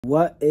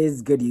What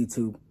is good,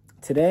 YouTube?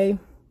 Today,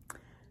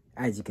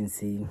 as you can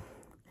see,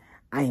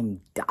 I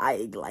am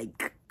dyed.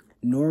 Like,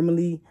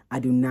 normally I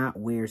do not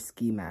wear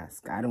ski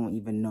masks. I don't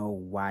even know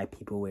why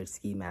people wear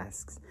ski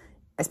masks,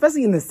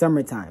 especially in the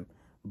summertime,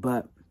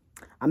 but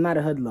I'm not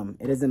a hoodlum.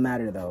 It doesn't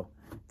matter though.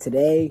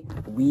 Today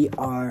we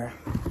are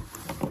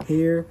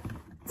here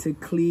to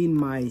clean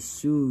my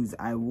shoes.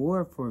 I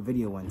wore it for a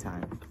video one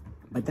time,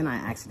 but then I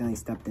accidentally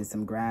stepped in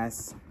some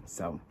grass.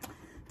 So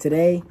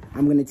today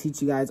I'm gonna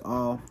teach you guys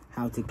all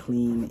how to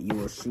clean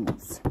your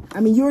shoes. I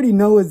mean, you already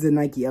know it's the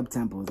Nike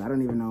UPTEMPOS. I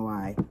don't even know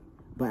why,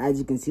 but as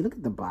you can see, look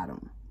at the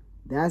bottom.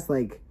 That's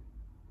like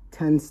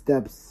 10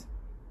 steps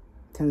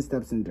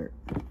in dirt.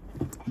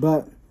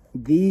 But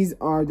these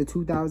are the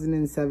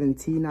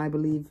 2017, I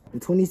believe. The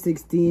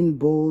 2016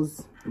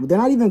 Bulls. They're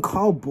not even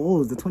called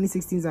Bulls. The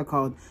 2016s are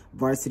called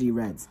Varsity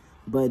Reds.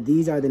 But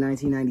these are the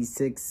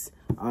 1996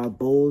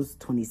 Bulls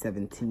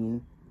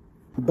 2017.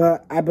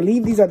 But I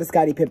believe these are the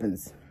Scottie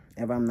Pippens,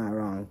 if I'm not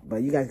wrong.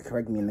 But you guys can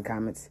correct me in the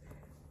comments.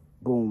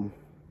 Boom.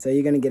 So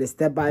you're going to get a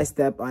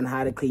step-by-step on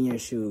how to clean your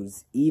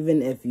shoes,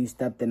 even if you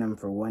stepped in them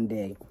for one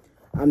day.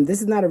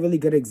 This is not a really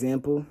good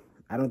example.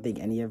 I don't think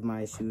any of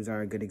my shoes are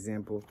a good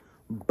example.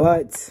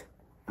 But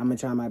I'm going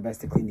to try my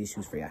best to clean these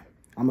shoes for you.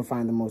 I'm going to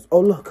find the most...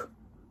 Oh, look.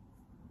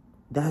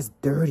 That's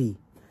dirty.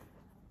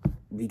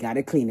 We got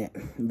to clean it.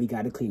 We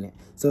got to clean it.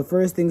 So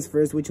first things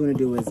first, what you want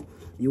to do is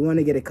you want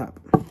to get a cup.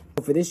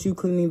 For this shoe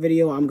cleaning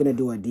video, I'm going to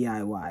do a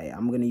DIY.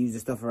 I'm going to use the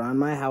stuff around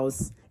my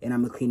house and I'm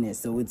going to clean it.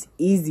 So it's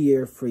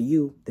easier for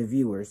you, the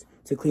viewers,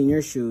 to clean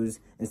your shoes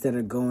instead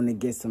of going to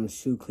get some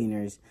shoe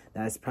cleaners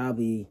that's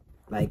probably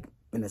like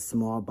in a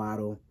small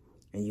bottle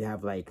and you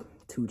have like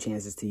 2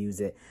 chances to use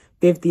it.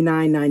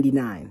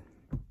 $59.99,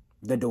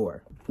 the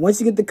door.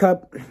 Once you get the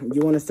cup, you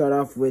want to start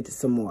off with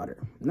some water.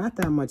 Not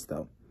that much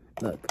though.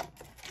 Look.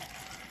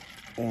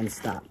 And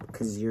stop,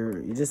 because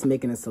you're just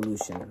making a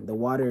solution. The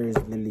water is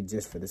literally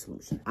just for the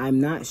solution. I'm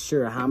not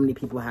sure how many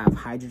people have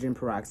hydrogen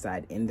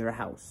peroxide in their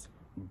house,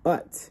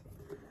 but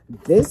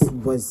this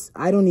was,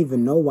 I don't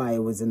even know why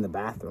it was in the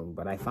bathroom,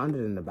 but I found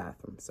it in the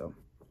bathroom, so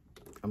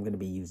I'm gonna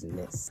be using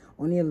this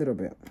only a little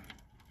bit.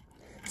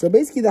 So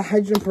basically the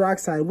hydrogen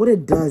peroxide, what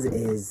it does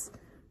is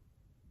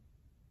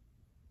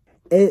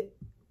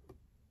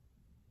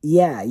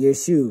your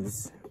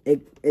shoes,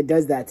 it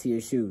does that to your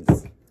shoes.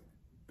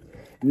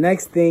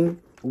 Next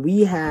thing,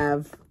 we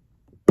have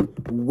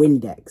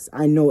Windex.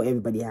 I know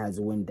everybody has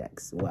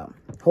Windex. Well,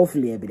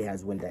 hopefully everybody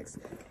has Windex.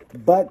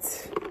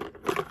 But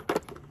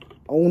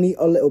only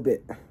a little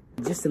bit.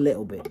 Just a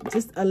little bit.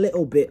 Just a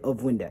little bit of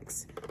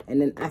Windex.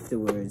 And then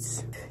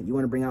afterwards, you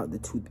want to bring out the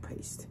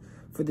toothpaste.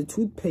 For the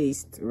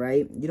toothpaste,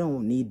 right, you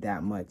don't need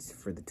that much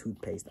for the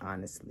toothpaste,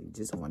 honestly.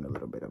 Just want a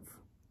little bit of...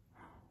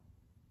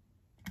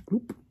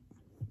 Bloop.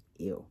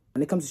 Ew.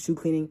 When it comes to shoe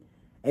cleaning,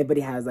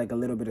 everybody has like a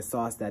little bit of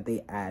sauce that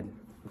they add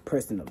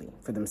personally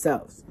for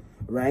themselves,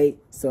 right?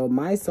 So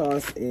my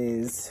sauce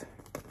is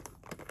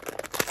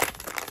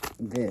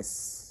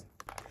this.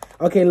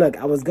 Okay, look,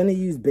 I was gonna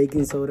use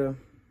baking soda,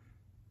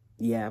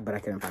 yeah, but I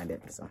couldn't find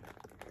it, so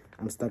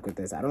I'm stuck with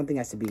this. I don't think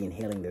I should be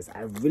inhaling this.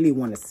 I really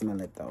want to smell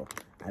it though.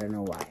 I don't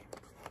know why.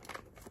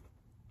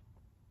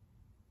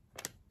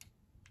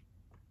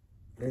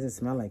 It doesn't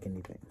smell like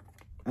anything.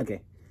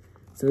 Okay,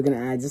 so we're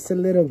gonna add just a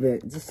little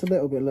bit.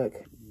 Look,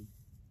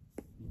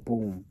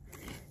 boom.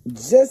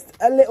 Just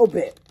a little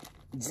bit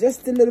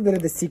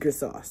of the secret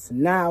sauce.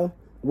 Now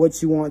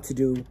what you want to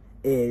do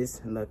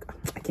is, look,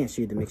 I can't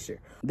show you the mixture.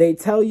 They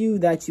tell you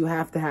that you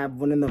have to have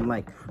one of them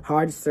like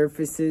hard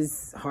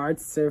surface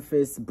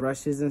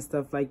brushes and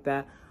stuff like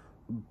that,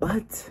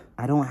 but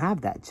I don't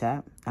have that,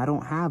 chat. I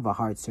don't have a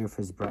hard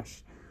surface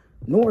brush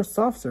nor a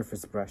soft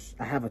surface brush.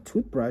 I have a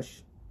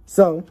toothbrush.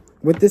 So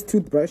with this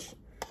toothbrush,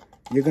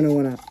 you're gonna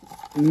want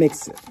to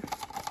mix it.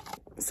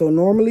 So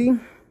normally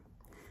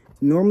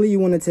you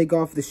want to take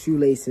off the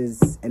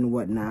shoelaces and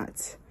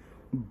whatnot.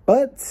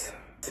 But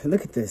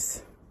look at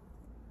this.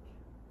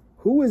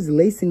 Who is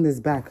lacing this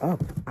back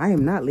up? I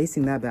am not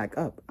lacing that back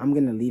up. I'm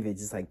going to leave it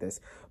just like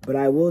this. But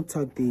I will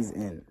tuck these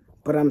in.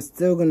 But I'm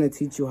still going to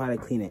teach you how to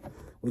clean it.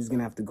 We're just going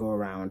to have to go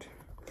around.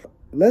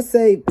 Let's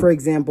say, for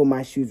example,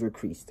 my shoes were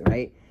creased,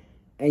 right?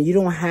 And you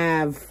don't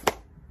have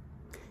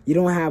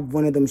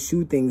one of them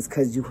shoe things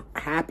because you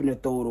happen to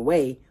throw it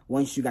away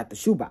once you got the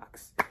shoe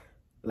box.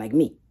 Like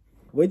me.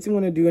 What you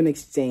want to do in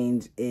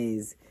exchange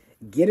is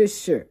get a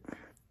shirt.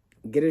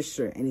 Get a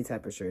shirt, any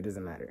type of shirt, it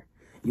doesn't matter.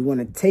 You want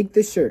to take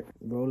the shirt,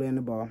 roll it in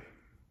the ball.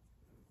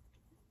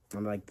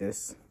 I'm like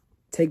this.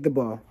 Take the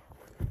ball,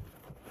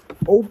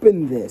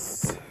 open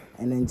this,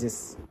 and then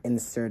just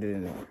insert it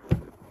in there.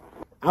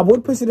 I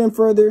would push it in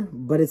further,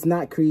 but it's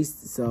not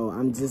creased, so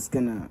I'm just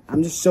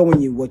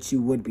showing you what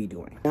you would be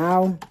doing.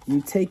 Now, you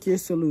take your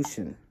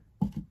solution,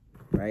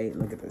 right?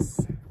 Look at this.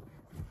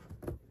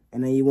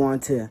 And then you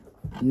want to,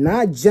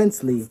 not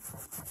gently,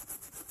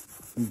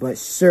 but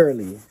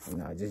surely,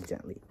 no, just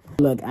gently.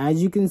 Look,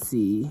 as you can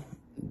see,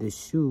 the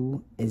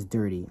shoe is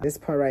dirty. This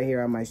part right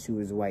here on my shoe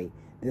is white.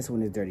 This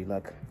one is dirty,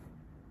 look.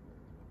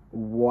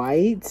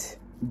 White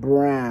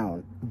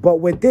brown. But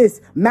with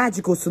this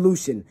magical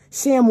solution,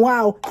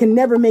 ShamWow can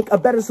never make a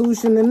better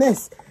solution than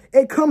this.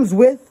 It comes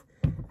with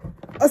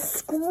a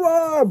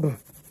scrub.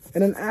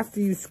 And then after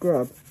you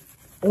scrub,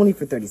 only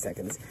for 30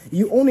 seconds.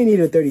 You only need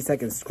a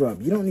 30-second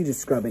scrub. You don't need to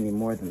scrub any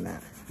more than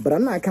that. But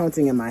I'm not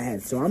counting in my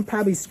head, so I'm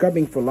probably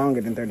scrubbing for longer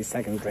than 30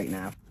 seconds right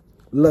now.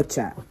 Look,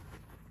 chat.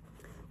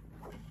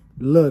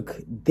 Look,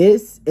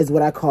 this is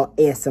what I call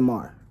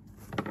ASMR.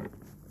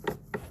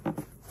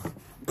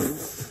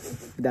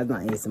 That's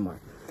not ASMR.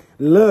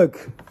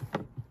 Look.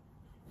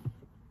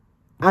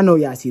 I know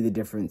y'all see the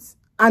difference.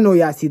 I know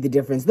y'all see the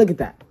difference. Look at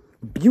that.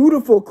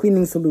 Beautiful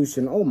cleaning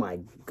solution. Oh my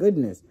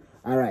goodness.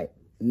 All right.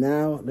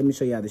 Now, let me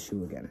show y'all the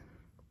shoe again.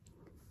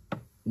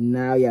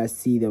 Now y'all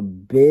see the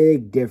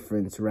big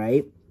difference,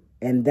 right?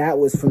 And that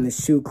was from the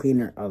shoe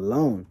cleaner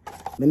alone.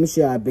 Let me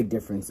show y'all a big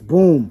difference.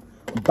 Boom.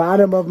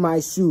 Bottom of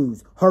my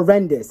shoes.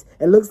 Horrendous.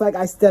 It looks like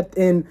I stepped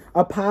in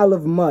a pile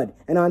of mud.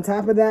 And on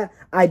top of that,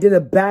 I did a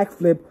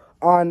backflip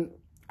on,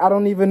 I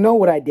don't even know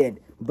what I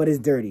did. But it's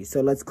dirty, so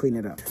let's clean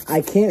it up.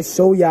 I can't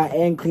show y'all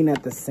and clean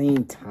at the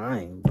same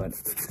time, but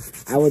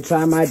I will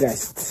try my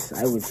best.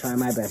 I will try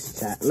my best,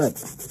 chat. Look.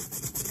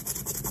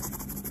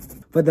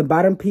 For the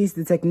bottom piece,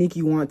 the technique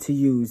you want to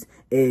use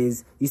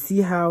is, you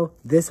see how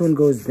this one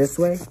goes this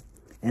way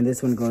and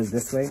this one goes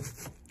this way?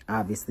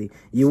 Obviously,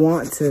 you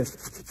want to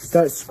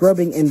start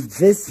scrubbing in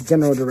this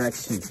general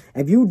direction.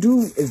 If you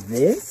do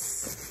this,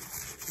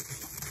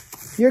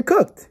 you're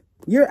cooked.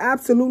 You're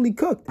absolutely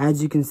cooked.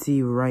 As you can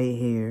see right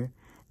here,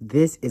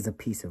 this is a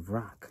piece of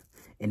rock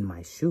in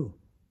my shoe.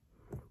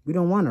 We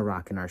don't want a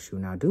rock in our shoe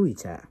now, do we,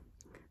 chat?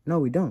 No,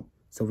 we don't.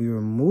 So we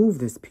remove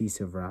this piece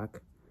of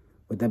rock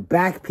with the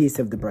back piece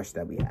of the brush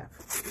that we have.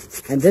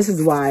 And this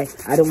is why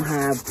I don't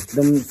have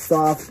them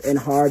soft and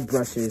hard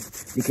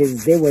brushes,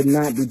 because they would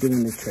not be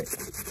doing the trick.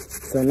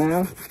 So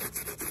now,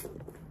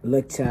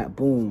 look, chat,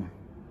 boom.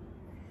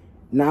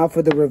 Now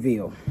for the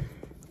reveal.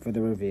 For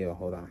the reveal,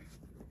 hold on.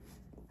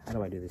 How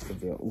do I do this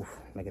reveal? Oof,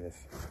 look at this.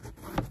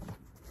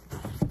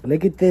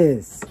 Look at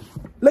this.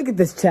 Look at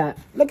this, chat.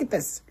 Look at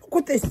this.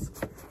 Look at this.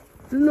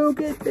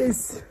 Look at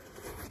this.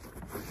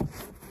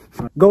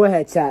 Go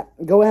ahead, chat.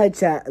 Go ahead,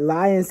 chat.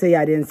 Lie and say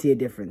I didn't see a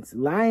difference.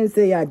 Lie and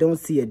say I don't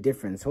see a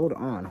difference. Hold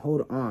on.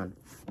 Hold on.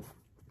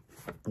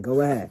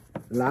 Go ahead.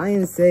 Lie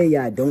and say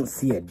I don't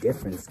see a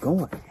difference.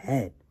 Go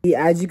ahead.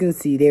 As you can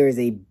see, there is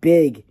a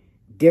big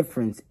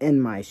difference in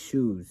my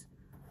shoes.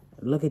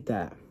 Look at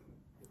that.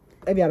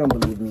 If y'all don't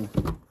believe me.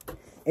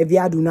 If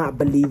y'all do not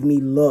believe me,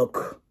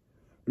 look.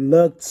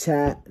 Look,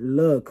 chat.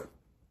 Look.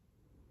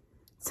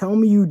 Tell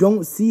me you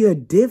don't see a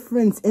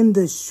difference in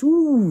the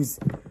shoes.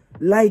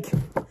 Like,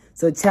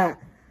 so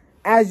chat,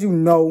 as you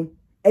know,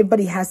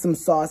 everybody has some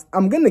sauce.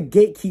 I'm going to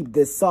gatekeep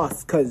this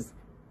sauce because,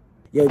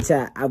 yo,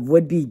 chat, I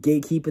would be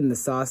gatekeeping the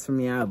sauce from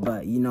y'all,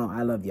 but, you know,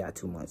 I love y'all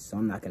too much, so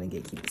I'm not going to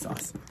gatekeep the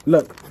sauce.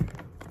 Look.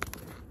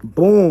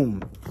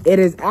 Boom. It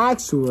is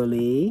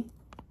actually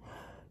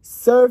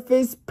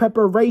surface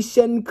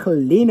preparation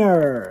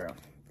cleaner.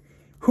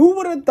 Who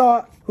would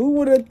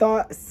have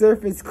thought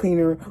surface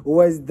cleaner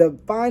was the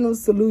final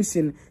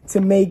solution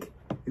to make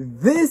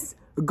this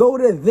go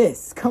to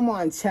this? Come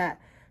on, chat.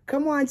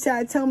 Come on,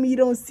 chat. Tell me you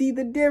don't see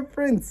the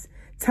difference.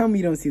 Tell me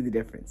you don't see the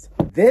difference.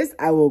 This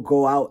I will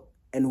go out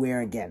and wear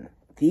again.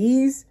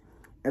 These,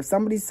 if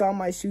somebody saw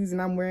my shoes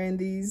and I'm wearing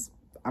these,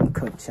 I'm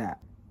cooked, chat.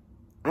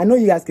 I know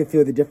you guys can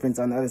feel the difference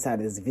on the other side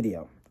of this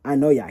video. I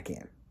know y'all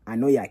can. I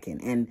know y'all can.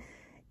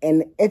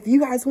 And if you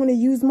guys want to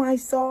use my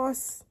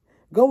sauce,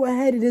 go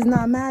ahead. It does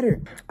not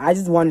matter. I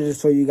just wanted to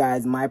show you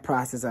guys my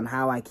process on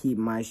how I keep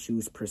my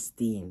shoes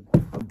pristine.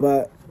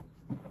 But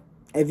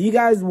if you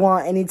guys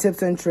want any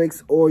tips and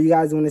tricks, or you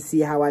guys want to see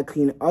how I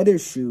clean other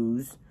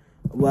shoes,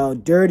 well,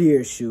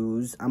 dirtier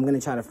shoes, I'm going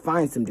to try to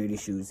find some dirty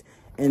shoes.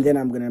 And then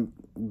I'm going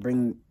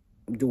to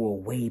do a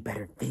way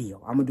better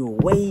video. I'm going to do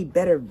a way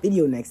better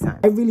video next time.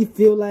 I really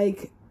feel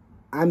like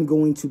I'm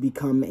going to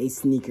become a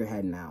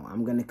sneakerhead now.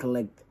 I'm going to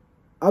collect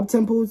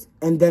UPTEMPOS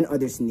and then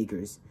other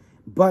sneakers.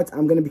 But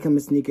I'm going to become a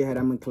sneakerhead.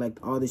 I'm going to collect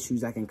all the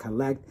shoes I can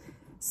collect.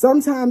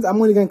 Sometimes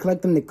I'm only going to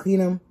collect them to clean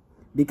them,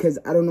 because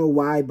I don't know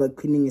why, but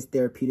cleaning is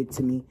therapeutic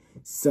to me.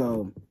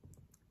 So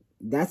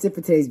that's it for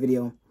today's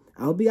video.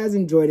 I hope you guys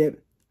enjoyed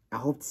it. I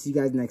hope to see you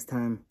guys next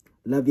time.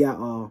 Love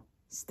y'all all.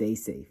 Stay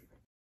safe.